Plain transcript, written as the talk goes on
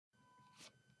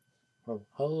Well,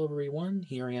 hello everyone,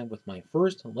 here I am with my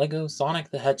first LEGO Sonic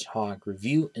the Hedgehog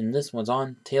review, and this one's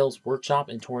on Tails Workshop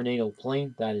and Tornado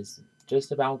Plane that is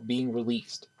just about being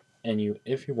released. And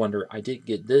if you wonder, I did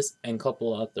get this and a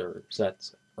couple other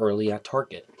sets early at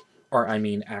Target, or I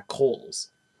mean at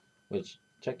Kohl's, which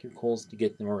check your Kohl's to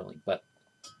get them early, but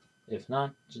if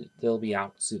not, they'll be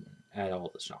out soon at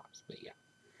all the shops, but yeah.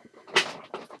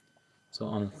 So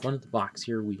on the front of the box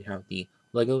here, we have the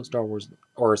LEGO Star Wars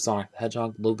or Sonic the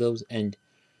Hedgehog logos and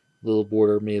little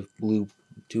border made of blue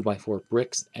 2x4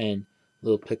 bricks and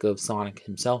little pic of Sonic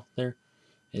himself there.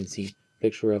 And see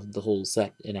picture of the whole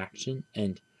set in action.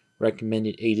 And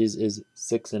recommended ages is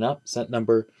 6 and up. Set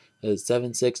number is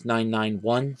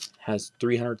 76991. Has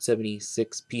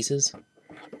 376 pieces.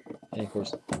 And of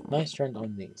course, nice trend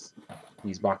on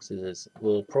these boxes is a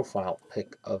little profile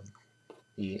pic of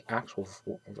the actual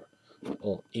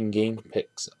in-game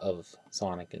pics of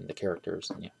Sonic and the characters.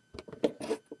 And yeah,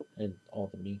 and all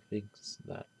the minifigs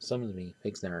that some of the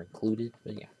minifigs that are included.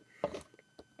 But yeah,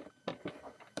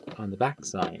 on the back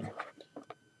side,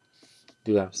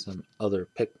 do have some other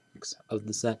pics of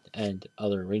the set and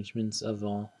other arrangements of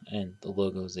all, and the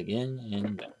logos again.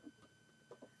 And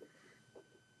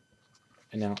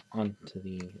now on to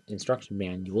the instruction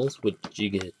manuals, which you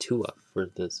get 2 of for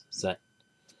this set.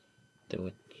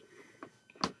 Which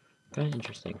kind of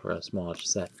interesting for a smallish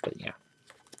set, but yeah.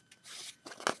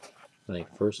 The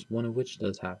first one of which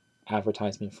does have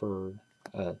advertisement for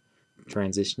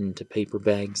transition to paper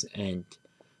bags and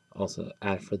also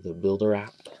ad for the Builder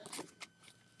app.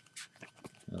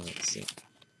 Let's see.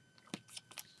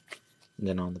 And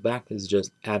then on the back is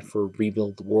just ad for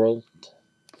Rebuild the World.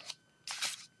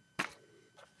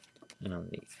 And on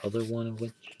the other one of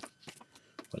which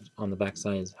on the back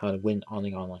side is how to win on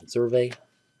the online survey.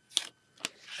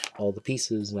 All the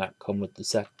pieces that come with the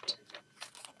set.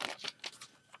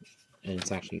 And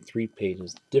it's actually 3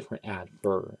 pages, different ad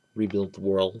for Rebuild the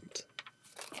World.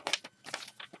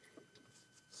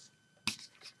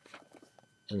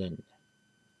 And then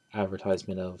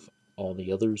advertisement of all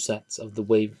the other sets of the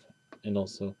wave, and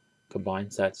also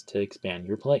combined sets to expand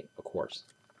your play, of course.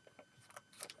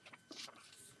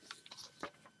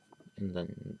 And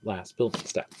then last building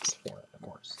steps for it, of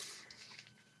course.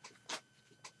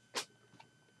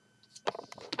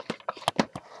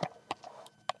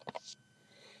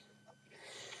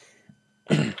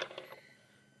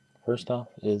 First off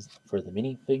is for the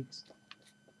minifigs,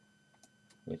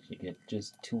 which you get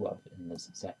just 2 of in this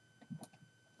set.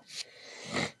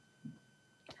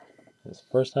 This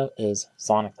first up is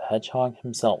Sonic the Hedgehog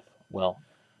himself. Well,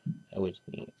 which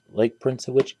the leg prints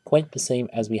of which quite the same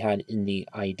as we had in the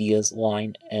Ideas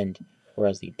line, and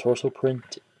whereas the torso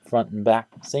print front and back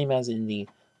same as in the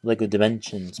LEGO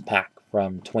Dimensions pack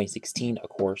from 2016, of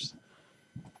course.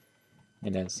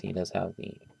 And as he does have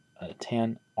the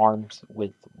tan arms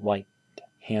with white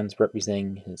hands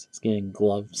representing his skin and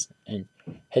gloves, and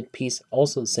headpiece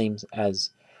also the same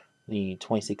as the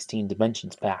 2016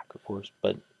 Dimensions pack, of course,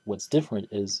 but what's different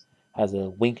is has a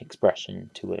wink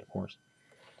expression to it, of course.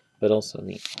 But also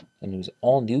and who's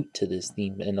all new to this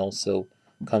theme and also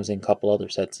comes in a couple other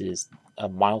sets is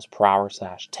Miles per Hour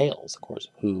 / Tails, of course,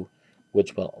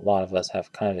 which a lot of us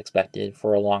have kind of expected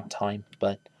for a long time,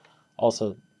 but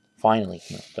also finally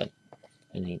here. But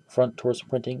in the front torso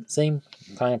printing, same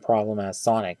kind of problem as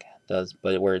Sonic does,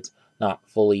 but where it's not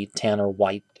fully tan or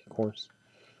white, of course.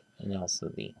 And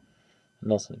also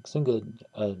some good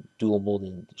dual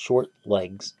molded short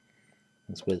legs.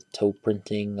 It's with toe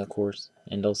printing, of course,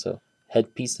 and also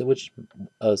headpiece, which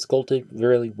sculpted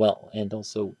very well and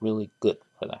also really good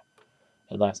for that.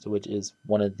 And last of which is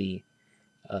one of the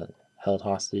held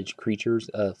hostage creatures,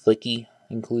 Flicky,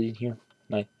 included here.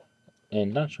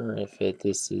 And not sure if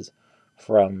this is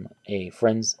from a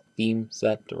Friends theme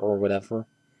set or whatever,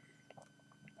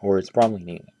 or it's probably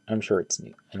new. I'm sure it's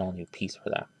new, an all new piece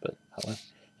for that. But however,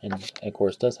 and of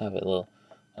course does have a little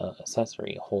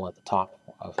accessory hole at the top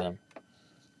of him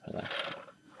for that.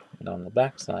 And on the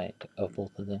back side of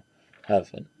both of them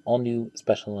have an all new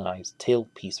specialized tail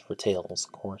piece for Tails,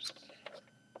 of course,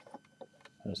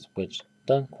 which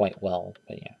done quite well.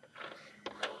 But yeah.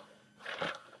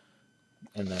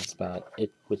 And that's about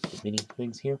it with the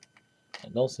minifigs here.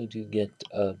 And also do get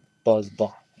a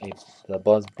the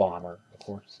Buzz Bomber, of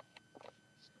course,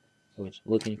 which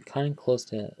looking kind of close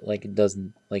to like he does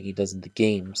in the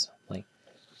games, like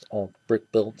all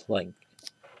brick built. Like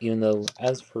even though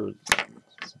as for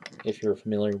if you're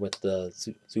familiar with the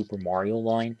Super Mario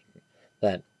line,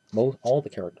 that all the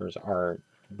characters are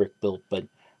brick built, but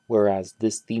whereas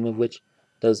this theme of which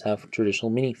does have traditional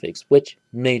minifigs, which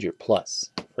major plus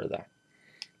for that.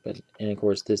 But and of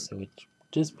course this which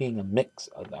just being a mix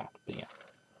of that. But yeah.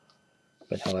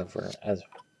 But however, as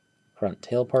front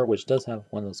tail part, which does have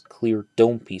one of those clear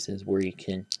dome pieces where you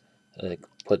can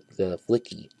put the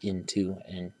flicky into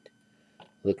and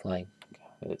look like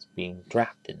it's being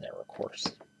trapped in there, of course.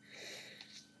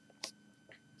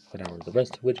 But however, the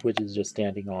rest of which is just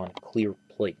standing on a clear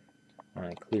plate, on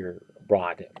a clear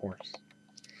rod, of course.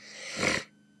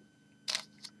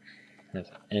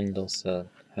 And also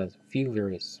has a few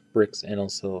various bricks and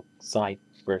also side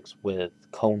bricks with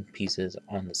cone pieces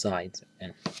on the sides,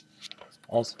 and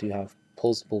also do have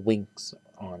pulsable wings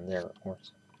on there, of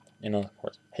course. And of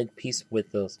course, headpiece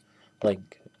with those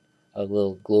like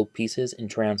little globe pieces in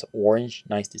trans orange.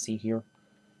 Nice to see here.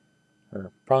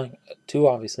 Or probably to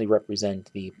obviously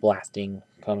represent the blasting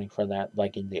coming from that,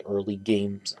 like in the early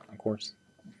games, of course.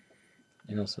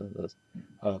 And also those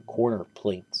corner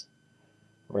plates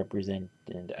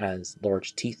represented as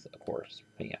large teeth, of course.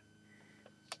 But yeah.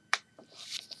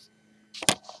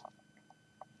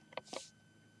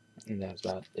 And that's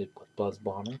about it with Buzz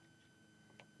Bomber.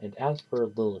 And as for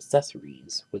little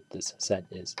accessories with this set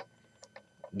is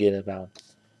get about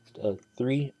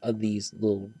 3 of these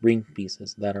little ring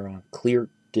pieces that are on clear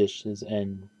dishes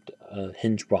and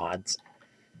hinge rods,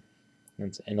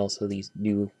 and also these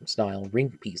new style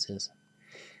ring pieces,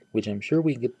 which I'm sure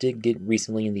we did get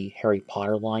recently in the Harry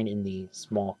Potter line in the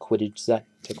small Quidditch set,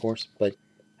 of course, but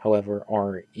however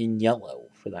are in yellow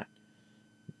for that.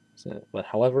 So, but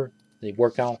however, they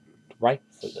work out right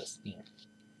for this theme.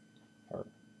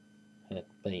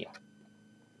 But yeah.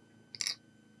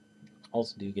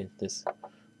 Also do get this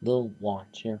little lawn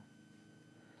chair,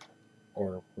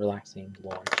 or relaxing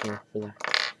lawn chair for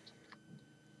that,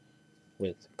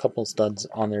 with a couple studs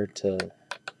on there to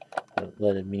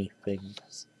let a minifig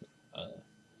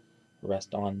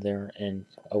rest on there, and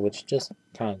which just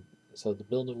kind of, so the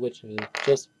build of which is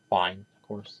just fine, of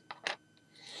course.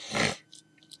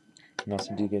 You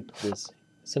also do get this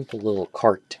simple little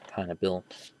cart kind of build,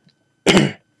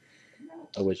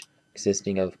 which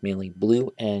consisting of mainly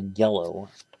blue and yellow,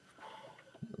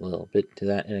 a little bit to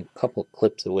that, and a couple of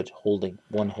clips of which holding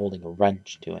a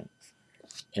wrench to it,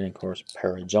 and of course a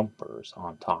pair of jumpers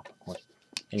on top, of course.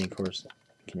 And of course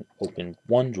you can open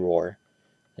one drawer,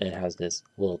 and it has this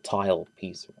little tile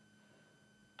piece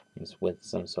with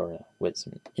some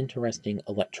interesting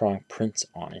electronic prints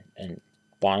on it, and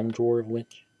bottom drawer of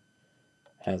which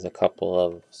has a couple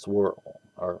of swirl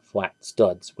or flat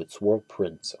studs with swirl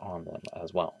prints on them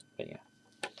as well. But yeah.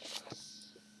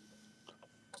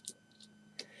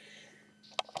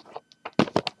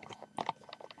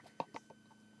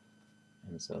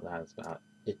 And so that's about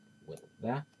it with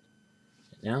that.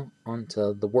 And now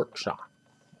onto the workshop.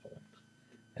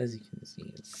 As you can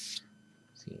see, it's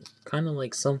kind of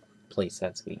like some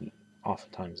playsets we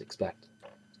oftentimes expect.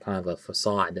 Kind of a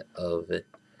facade of it,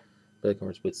 but of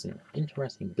course with some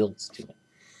interesting builds to it.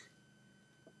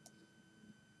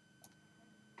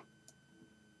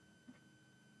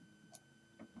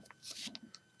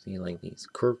 See, like these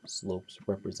curved slopes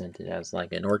represented as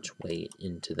like an archway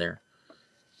into there.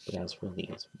 But as for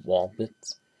these wall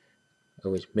bits,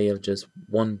 which may have just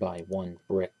 1x1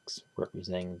 bricks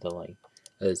representing the like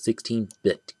a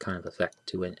 16-bit kind of effect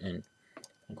to it, and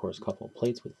of course a couple of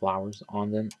plates with flowers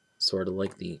on them, sort of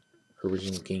like the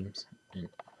original games, and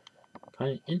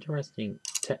kind of interesting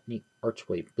technique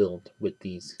archway build with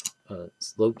these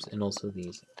slopes and also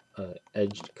these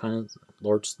edged kind of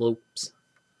large slopes,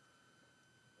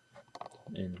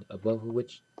 and above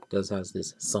which has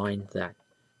this sign that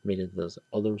made of those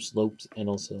other slopes, and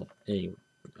also a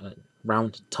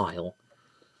round tile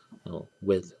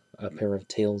with a pair of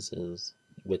tails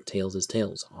with tails as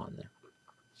tails on there.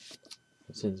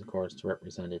 Since of course to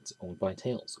represent it's owned by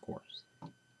Tails, of course,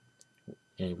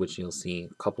 and which you'll see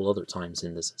a couple other times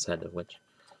in this set, of which,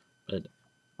 but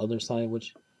other side of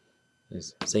which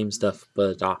is same stuff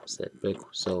but opposite. But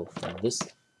so from this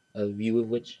view of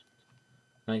which,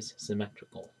 nice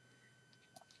symmetrical.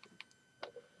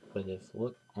 But if you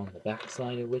look on the back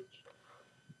side of which,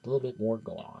 a little bit more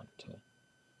going on to it.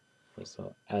 Okay,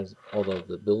 so although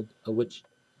the build of which,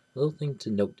 a little thing to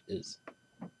note is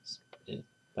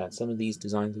that some of these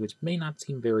designs which may not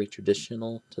seem very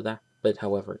traditional to that, but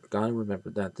however, gotta remember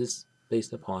that this is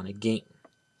based upon a game,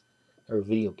 or a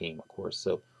video game, of course,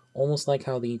 so almost like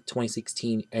how the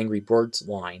 2016 Angry Birds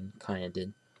line kind of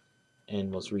did, and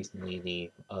most recently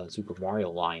the Super Mario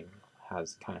line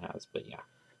has, but yeah.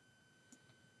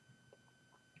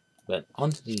 But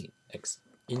onto the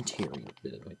interior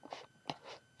bit of it.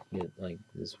 You get like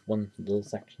this one little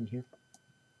section here,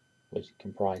 which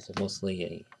comprised of mostly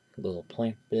a little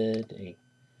plant bed,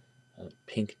 a a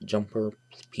pink jumper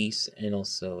piece and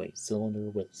also a cylinder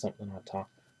with something on top,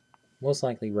 most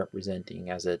likely representing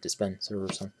as a dispenser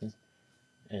or something.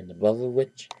 And above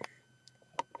which,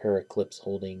 a pair of clips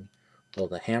holding, well,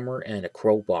 the hammer and a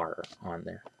crowbar on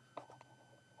there.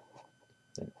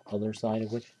 The other side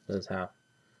of which does have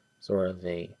sort of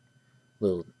a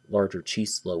little larger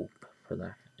cheese slope for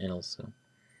that, and also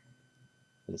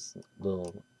this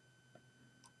little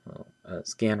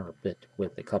scanner bit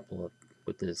with a couple of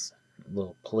with this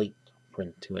little plate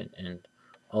print to it, and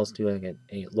also doing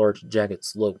a large jagged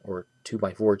slope or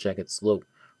 2x4 jagged slope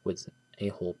with a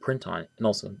whole print on it. And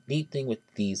also, neat thing with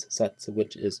these sets,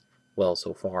 which is well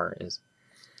so far, is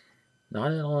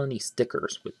not at all any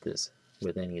stickers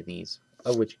with any of these,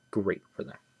 which great for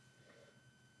that.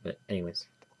 But anyways,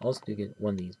 also to get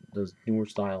one of those newer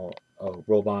style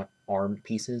robot arm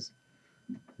pieces.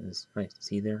 It's nice to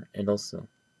see there, and also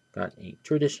got a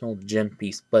traditional gem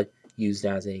piece, but used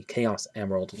as a Chaos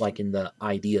Emerald, like in the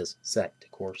Ideas set,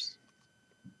 of course.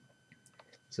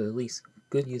 So at least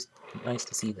good use, nice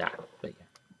to see that. But yeah.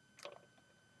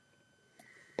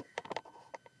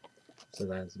 So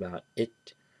that's about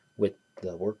it with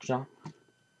the workshop.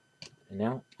 And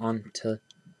now on to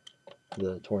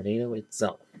the tornado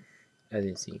itself. As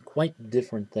you see, quite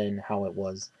different than how it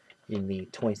was in the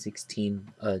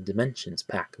 2016 Dimensions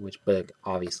pack, but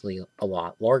obviously a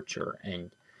lot larger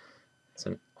and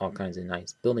all kinds of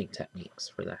nice building techniques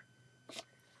for that.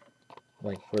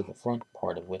 Like for the front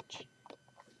part of which,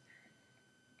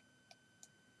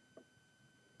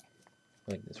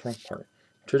 like this front part,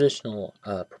 traditional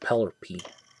propeller piece,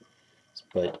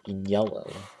 but in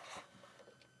yellow,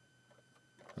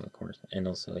 of course, and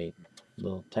also a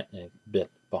little technic bit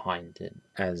behind it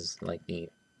as like the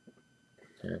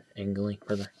angling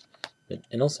for that.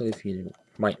 And also, if you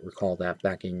might recall that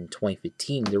back in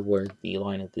 2015, there were the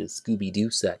line of the Scooby-Doo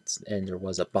sets, and there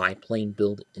was a biplane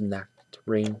build in that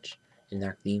range, in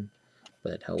that theme.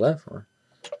 But however,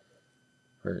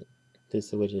 for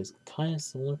this, which is kind of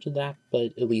similar to that,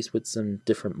 but at least with some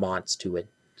different mods to it.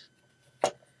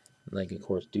 Like, of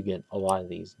course, do get a lot of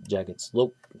these jagged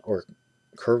slope or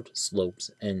curved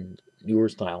slopes and newer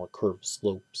style curved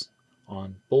slopes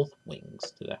on both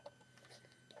wings to that.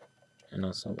 And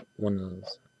also one of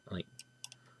those like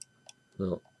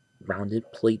little rounded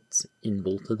plates in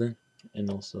both of them, and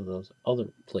also those other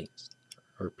plates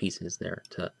or pieces there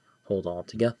to hold all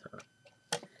together.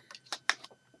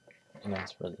 And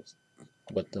as for this,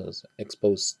 what those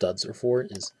exposed studs are for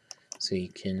is so you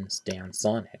can stand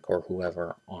Sonic or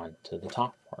whoever onto the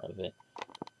top part of it,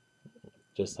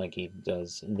 just like he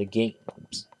does in the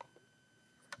games.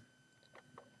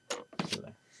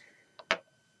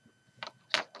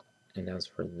 And as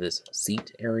for this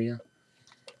seat area,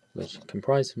 which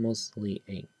comprises mostly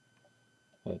a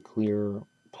clear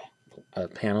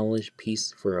panelish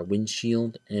piece for a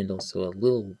windshield, and also a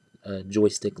little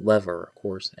joystick lever, of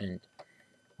course, and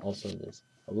also this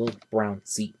a little brown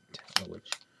seat,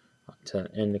 which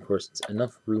and of course it's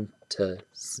enough room to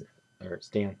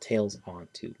stand Tails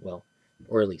onto, well,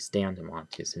 or at least stand him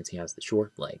onto, since he has the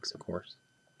short legs, of course.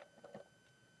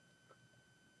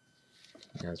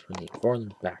 As for the farther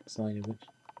backside of which,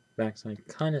 backside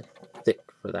kind of thick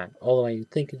for that, although I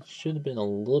think it should have been a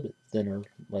little bit thinner,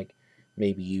 like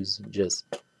maybe use just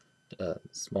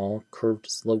small curved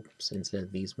slopes instead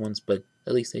of these ones, but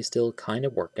at least they still kind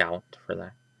of work out for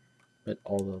that. But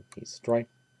although the stripe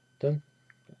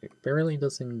it barely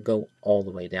doesn't go all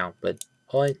the way down, but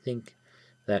I think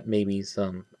that maybe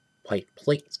some white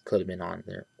plates could have been on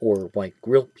there, or white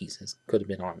grill pieces could have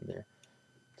been on there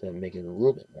to make it a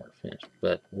little bit more finished,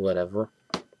 but whatever.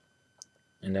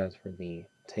 And as for the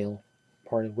tail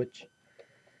part of which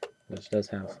does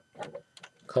have a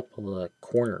couple of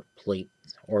corner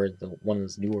plates, or one of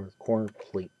those newer corner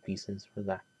plate pieces for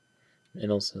that,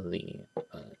 and also the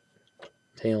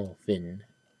tail fin,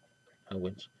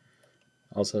 which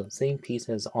also same piece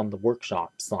as on the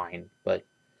workshop sign, but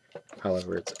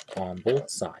however it's on both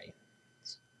sides.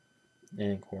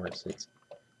 And of course it's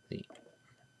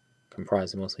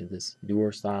comprised of mostly this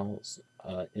newer style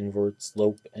invert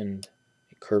slope and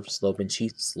a curved slope and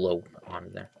sheath slope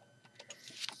on there.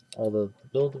 Although the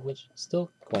build of which is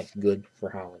still quite good for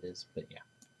how it is, but yeah.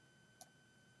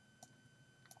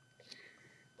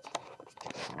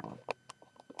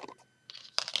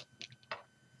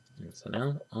 And so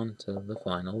now on to the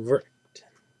final verdict.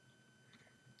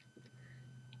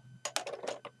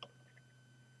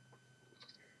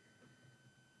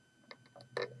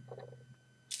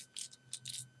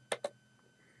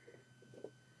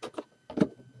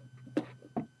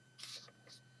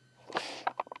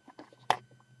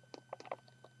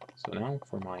 So now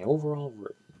for my overall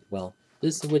verdict. Well,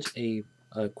 this is which a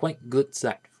quite good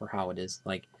set for how it is.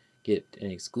 Like, get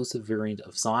an exclusive variant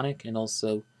of Sonic and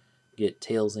also get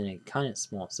Tails in a kind of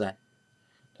small set.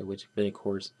 To which, but of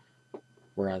course,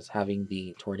 whereas having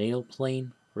the tornado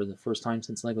plane for the first time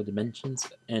since LEGO Dimensions,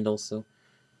 and also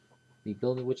the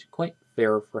building, which is quite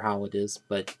fair for how it is,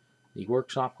 but the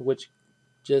workshop, which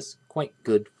just quite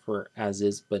good for as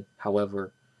is, but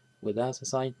however, with that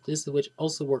aside, this which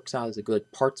also works out as a good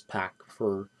parts pack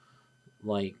for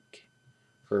like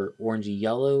for orangey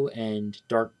yellow and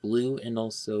dark blue, and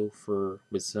also for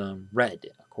with some red,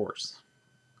 of course.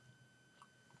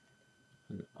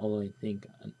 And although I think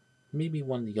maybe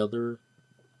one of the other,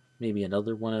 maybe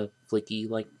another one of Flicky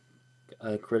like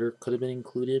critter could have been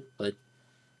included, but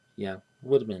yeah,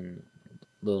 would have been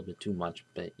a little bit too much.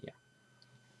 But yeah,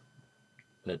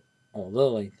 but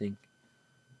although I think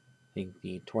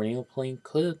the tornado plane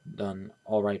could have done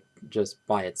all right just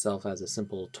by itself as a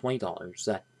simple $20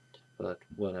 set, but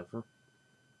whatever.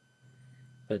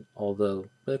 But but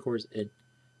of course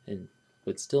and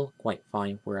but still quite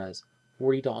fine. Whereas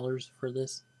 $40 for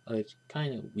this, it's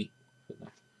kind of weak for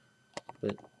that.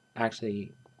 But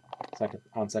actually,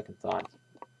 on second thought,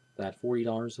 that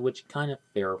 $40, which kind of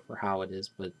fair for how it is,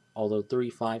 but although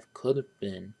 35 could have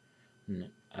been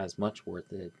as much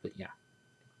worth it, but yeah.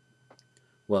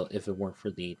 Well, if it weren't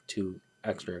for the 2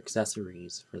 extra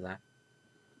accessories for that.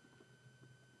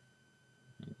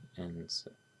 And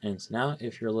so now,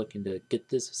 if you're looking to get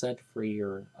this set for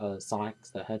your Sonic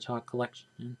the Hedgehog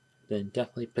collection, then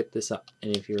definitely pick this up.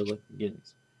 And if you're looking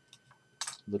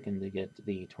to get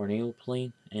the tornado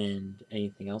plane and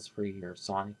anything else for your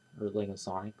Sonic or Lego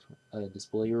Sonic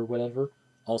display or whatever,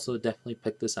 also definitely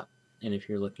pick this up. And if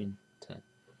you're looking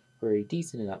for a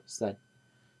decent enough set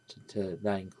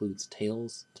that includes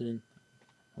Tails,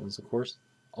 of course,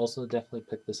 also definitely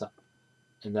pick this up.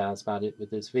 And that's about it with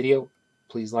this video.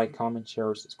 Please like, comment, share,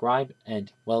 or subscribe.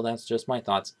 And, well, that's just my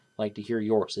thoughts. I'd like to hear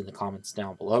yours in the comments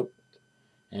down below.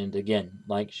 And again,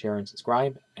 like, share, and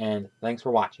subscribe. And thanks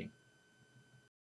for watching.